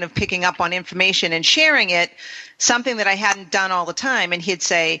really kind of picking up on information and sharing it, something that I hadn't done all the time. And he'd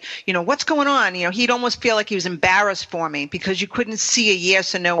say, what's going on? He'd almost feel like he was embarrassed for me because you couldn't see a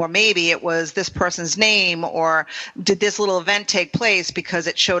yes or no, or maybe it was this person's name, or did this little event take place because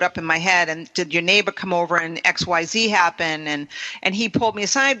it showed up in my head, and did your neighbor come over and XYZ happen? And he pulled me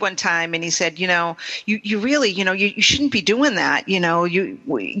aside one time and he said, you really, you shouldn't be doing that.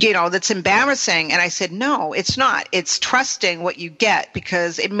 That's embarrassing. And I said, no, it's not. It's trusting what you get,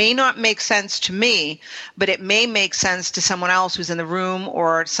 because it may not make sense to me, but it may make sense to someone else who's in the room,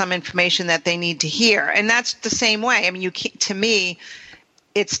 or some information that they need to hear. And that's the same way. I mean, to me,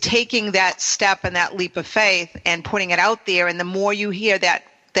 it's taking that step and that leap of faith and putting it out there. And the more you hear that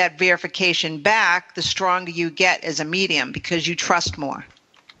verification back, the stronger you get as a medium, because you trust more.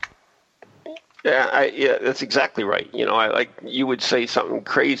 Yeah, that's exactly right. You would say something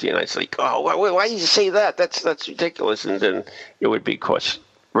crazy, and I'd say, "Oh, why did you say that? That's ridiculous." And then it would be, of course,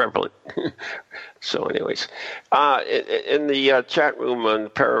 relevant. So, anyways, in the chat room on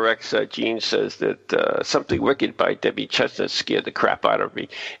Pararex, Gene says that Something Wicked by Debbie Chestnut scared the crap out of me.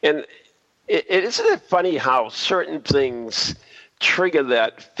 And isn't it funny how certain things trigger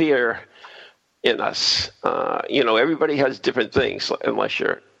that fear in us? Everybody has different things, unless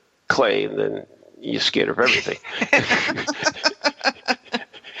you're Clay, and then you're scared of everything.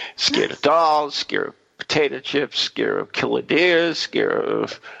 Scared of dolls, scared of potato chips, scared of killer deers, scared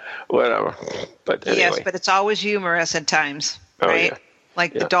of whatever. But anyway. Yes, but it's always humorous at times, right? Oh, yeah.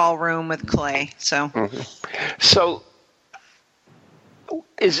 Like the doll room with Clay. So, So,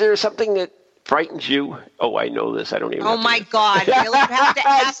 is there something that frightens you? Oh, I know this. I don't even. Oh my God! Really, you have to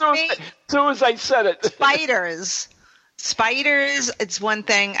ask me. As soon as I said it. Spiders. It's one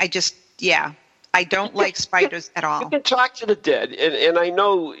thing. I don't like spiders at all. You can talk to the dead, and I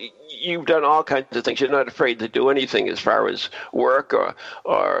know you've done all kinds of things. You're not afraid to do anything as far as work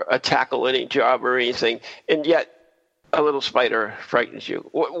or tackle any job or anything, and yet a little spider frightens you.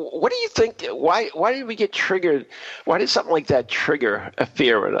 What do you think? Why did we get triggered? Why did something like that trigger a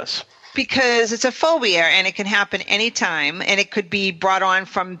fear in us? Because it's a phobia, and it can happen anytime, and it could be brought on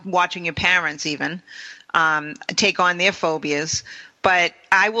from watching your parents even take on their phobias. But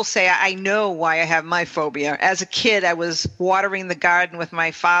I will say I know why I have my phobia. As a kid, I was watering the garden with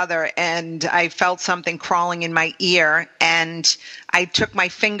my father, and I felt something crawling in my ear, and I took my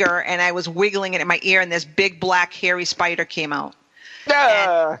finger and I was wiggling it in my ear, and this big black hairy spider came out.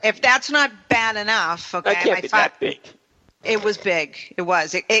 And if that's not bad enough, okay, that can't be that big. It was big. It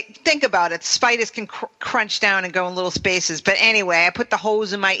was. Think about it. Spiders can crunch down and go in little spaces. But anyway, I put the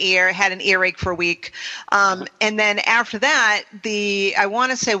hose in my ear, had an earache for a week. And then after that, I want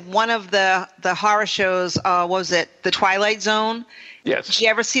to say one of the horror shows, was it The Twilight Zone? Yes. Did you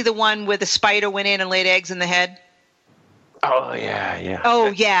ever see the one where the spider went in and laid eggs in the head? Oh, yeah. Oh,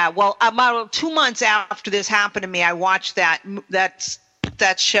 yeah. Well, about 2 months after this happened to me, I watched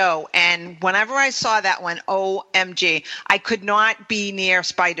that show, and whenever I saw that one, OMG, I could not be near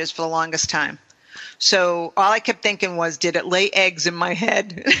spiders for the longest time. So all I kept thinking was, did it lay eggs in my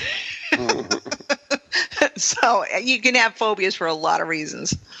head? So you can have phobias for a lot of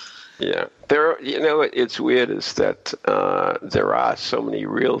reasons. Yeah, it's weird is that there are so many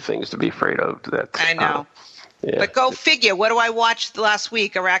real things to be afraid of. That I know. Yeah. But go figure. What do I watch last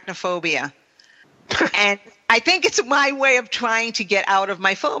week? Arachnophobia. And I think it's my way of trying to get out of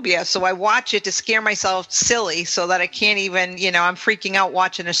my phobia. So I watch it to scare myself silly so that I can't even, I'm freaking out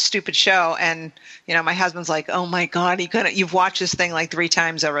watching a stupid show. And, my husband's like, oh my God, you've watched this thing like 3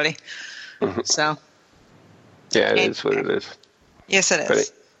 times already. So. Yeah, it is what it is. Yes, it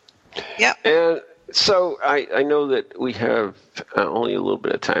is. Yep. And so I know that we have only a little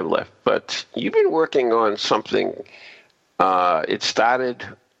bit of time left, but you've been working on something. It started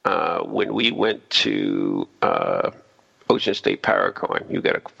when we went to Ocean State Paracon. You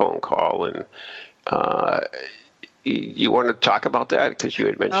got a phone call, and you want to talk about that because you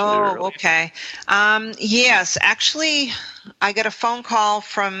had mentioned it earlier. Oh, okay. Yes, actually, I got a phone call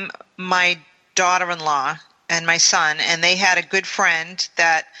from my daughter-in-law and my son, and they had a good friend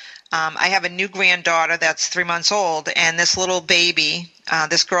that I have a new granddaughter that's 3 months old, and this little baby,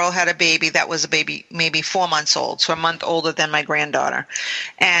 this girl had a baby that was a baby maybe 4 months old, so a month older than my granddaughter.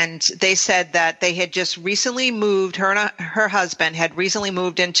 And they said that they had just recently moved, her and her husband had recently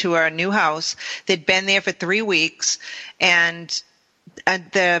moved into a new house. They'd been there for 3 weeks, and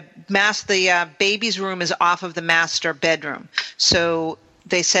the baby's room is off of the master bedroom. So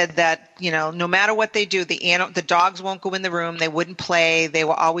they said that, no matter what they do, the dogs won't go in the room. They wouldn't play. They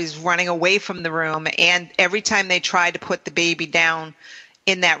were always running away from the room. And every time they tried to put the baby down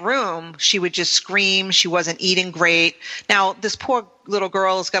in that room, she would just scream. She wasn't eating great. Now, this poor little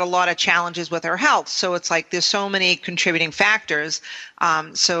girl has got a lot of challenges with her health. So it's like there's so many contributing factors.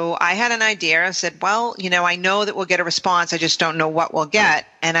 So I had an idea. I said, well, I know that we'll get a response. I just don't know what we'll get.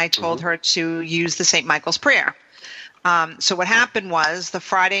 And I told her to use the St. Michael's Prayer. So what happened was the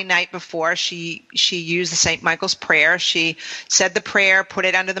Friday night before she used the St. Michael's Prayer. She said the prayer, put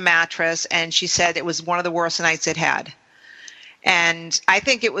it under the mattress, and she said it was one of the worst nights it had. And I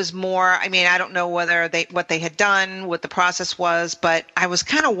think it was more, I don't know what they had done, what the process was, but I was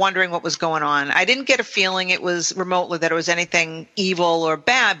kind of wondering what was going on. I didn't get a feeling it was remotely that it was anything evil or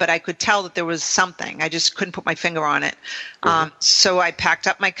bad, but I could tell that there was something. I just couldn't put my finger on it. So I packed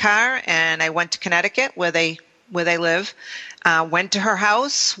up my car and I went to Connecticut where they live, went to her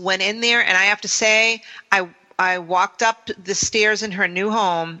house, went in there, and I have to say, I walked up the stairs in her new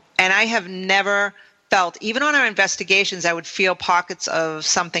home, and I have never felt, even on our investigations, I would feel pockets of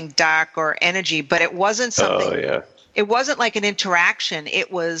something dark or energy, but it wasn't something. Oh, yeah. It wasn't like an interaction.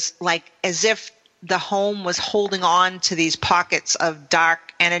 It was like as if the home was holding on to these pockets of dark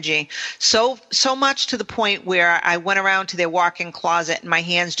energy. So much to the point where I went around to their walk-in closet and my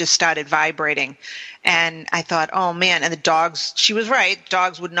hands just started vibrating. And I thought, oh man, and the dogs, she was right.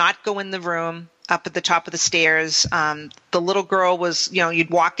 Dogs would not go in the room up at the top of the stairs. The little girl was,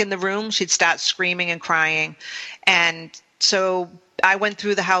 you'd walk in the room, she'd start screaming and crying. And so I went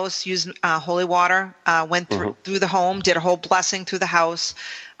through the house, used holy water, went through the home, did a whole blessing through the house,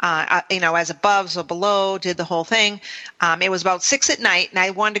 as above, so below, did the whole thing. It was about 6 p.m, and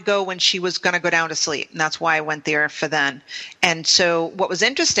I wanted to go when she was going to go down to sleep, and that's why I went there for then. And so what was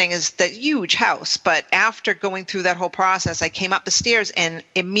interesting is the huge house, but after going through that whole process, I came up the stairs, and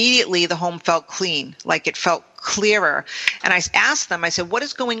immediately the home felt clean, like it felt clearer. And I asked them, I said, what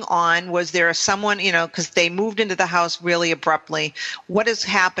is going on? Was there someone, because they moved into the house really abruptly. What is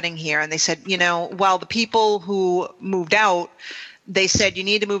happening here? And they said, well, the people who moved out, they said, you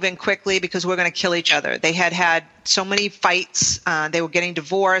need to move in quickly because we're going to kill each other. They had so many fights. They were getting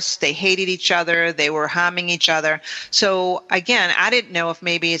divorced. They hated each other. They were harming each other. So again, I didn't know if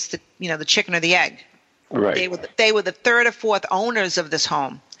maybe it's the chicken or the egg. Right. They were the third or fourth owners of this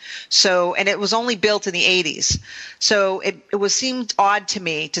home. So, and it was only built in the 80s. So it seemed odd to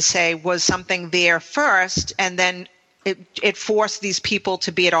me to say, was something there first, and then it forced these people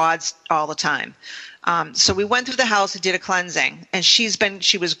to be at odds all the time. So we went through the house and did a cleansing, and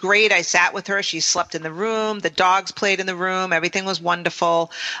she was great. I sat with her. She slept in the room. The dogs played in the room. Everything was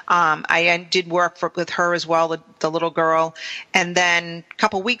wonderful. I did work with her as well, the little girl. And then a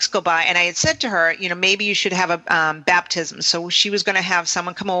couple weeks go by, and I had said to her, maybe you should have a baptism. So she was going to have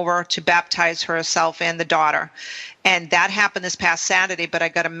someone come over to baptize herself and the daughter. And that happened this past Saturday, but I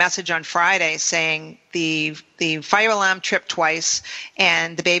got a message on Friday saying the fire alarm tripped twice,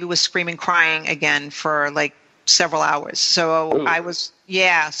 and the baby was screaming, crying again for like several hours. So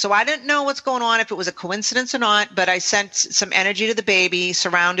so I didn't know what's going on, if it was a coincidence or not, but I sent some energy to the baby,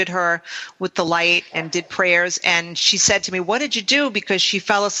 surrounded her with the light, and did prayers. And she said to me, what did you do? Because she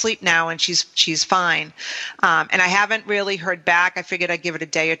fell asleep now and she's fine. And I haven't really heard back. I figured I'd give it a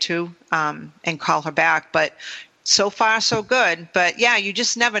day or two and call her back, but so far, so good. But yeah, you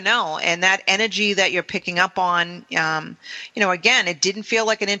just never know. And that energy that you're picking up on, again, it didn't feel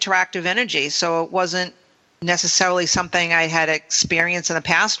like an interactive energy. So it wasn't necessarily something I had experience in the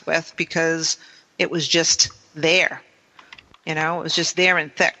past with, because it was just there. It was just there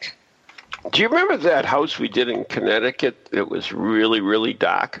and thick. Do you remember that house we did in Connecticut? It was really, really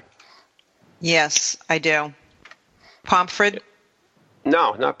dark. Yes, I do. Pomfret?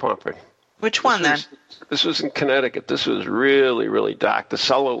 No, not Pomfret. Which one then? This was in Connecticut. This was really, really dark. The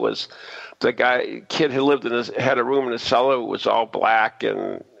cellar was, kid who lived had a room in the cellar. It was all black,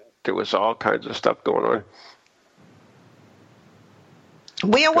 and there was all kinds of stuff going on.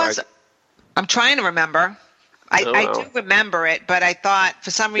 Where was it? I'm trying to remember. I do remember it, but I thought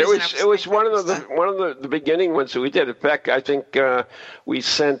for some reason it was one of the beginning ones that we did. In fact, I think we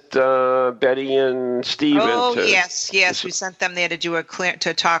sent Betty and Steve. Oh yes, we sent them there to do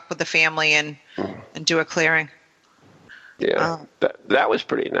to talk with the family and do a clearing. Yeah, that was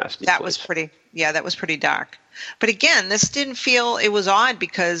pretty nasty. That was pretty dark. But again, this didn't feel, it was odd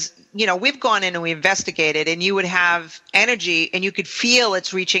because, we've gone in and we investigated, and you would have energy and you could feel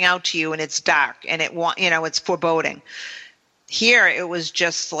it's reaching out to you, and it's dark and it's foreboding. Here, it was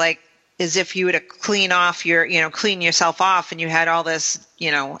just like as if you were to clean yourself off, and you had all this,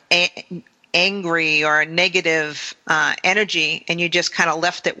 angry or negative energy, and you just kind of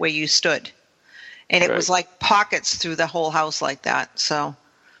left it where you stood. And it was like pockets through the whole house like that. So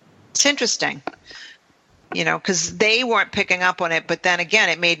it's interesting, because they weren't picking up on it. But then again,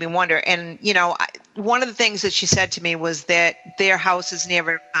 it made me wonder. And, one of the things that she said to me was that their house is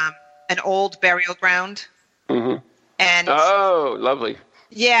near an old burial ground. Mm-hmm. And oh, lovely.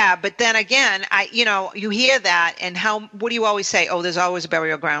 Yeah. But then again, you hear that, and what do you always say? Oh, there's always a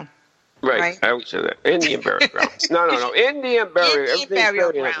burial ground. Right. I always say that. Indian burial ground. No. Indian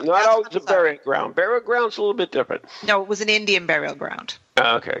burial ground. Not always a burial ground. Burial ground's a little bit different. No, it was an Indian burial ground.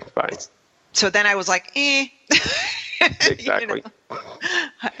 Okay, fine. So then I was like, Exactly.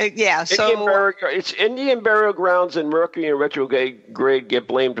 Yeah, so... It's Indian burial grounds, and Mercury and retrograde get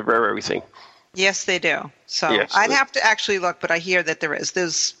blamed for everything. Yes, they do. So yes, I'd have to actually look, but I hear that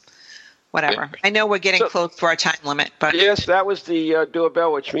there's whatever. I know we're getting close to our time limit, but yes, that was the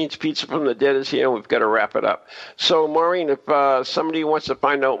doorbell, which means Pizza from the Dead is here, and we've got to wrap it up. So, Maureen, if somebody wants to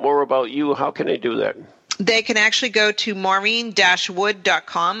find out more about you, how can they do that? They can actually go to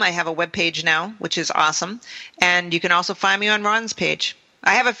maureen-wood.com. I have a webpage now, which is awesome. And you can also find me on Ron's page.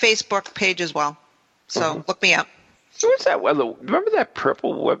 I have a Facebook page as well. So look me up. What's that? Remember that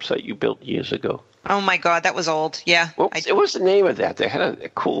purple website you built years ago? Oh, my God. That was old. Yeah. What was the name of that? They had a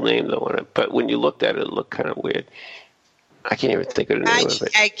cool name, though, on it. But when you looked at it, it looked kind of weird. I can't even think of the name of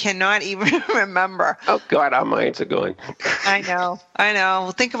it. I cannot even remember. Oh, God, our minds are going. I know.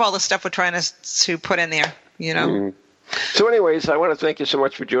 Well, think of all the stuff we're trying to put in there, you know. Mm. So anyways, I want to thank you so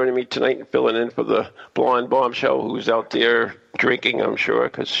much for joining me tonight and filling in for the blonde bombshell who's out there drinking, I'm sure,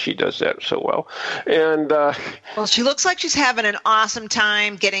 because she does that so well. And well, she looks like she's having an awesome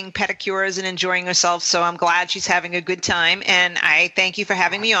time getting pedicures and enjoying herself, so I'm glad she's having a good time. And I thank you for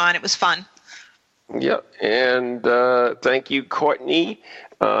having me on. It was fun. Yeah, and thank you, Courtney,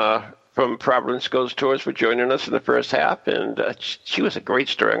 from Providence Ghost Tours for joining us in the first half. And she was a great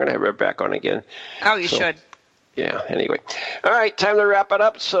story. I'm going to have her back on again. Oh, you should. Yeah, anyway. All right, time to wrap it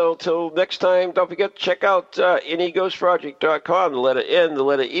up. So till next time, don't forget to check out neghostproject.com, the letter N, the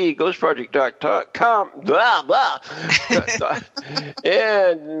letter E, ghostproject.com, blah, blah.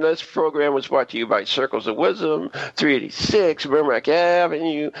 And this program was brought to you by Circles of Wisdom, 386 Merrimack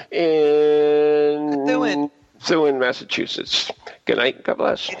Avenue in Methuen, Massachusetts. Good night. God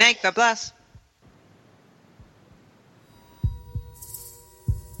bless. Good night. God bless.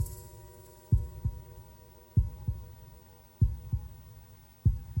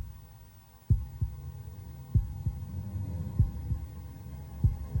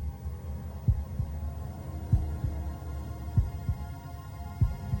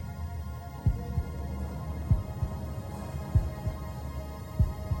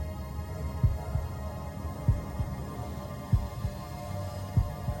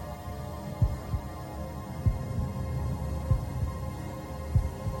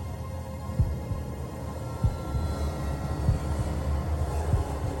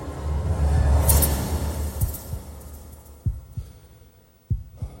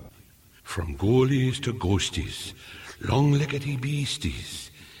 From ghoulies to ghosties, long-leggedy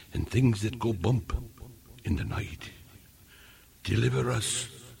beasties, and things that go bump in the night. Deliver us,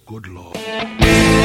 good Lord.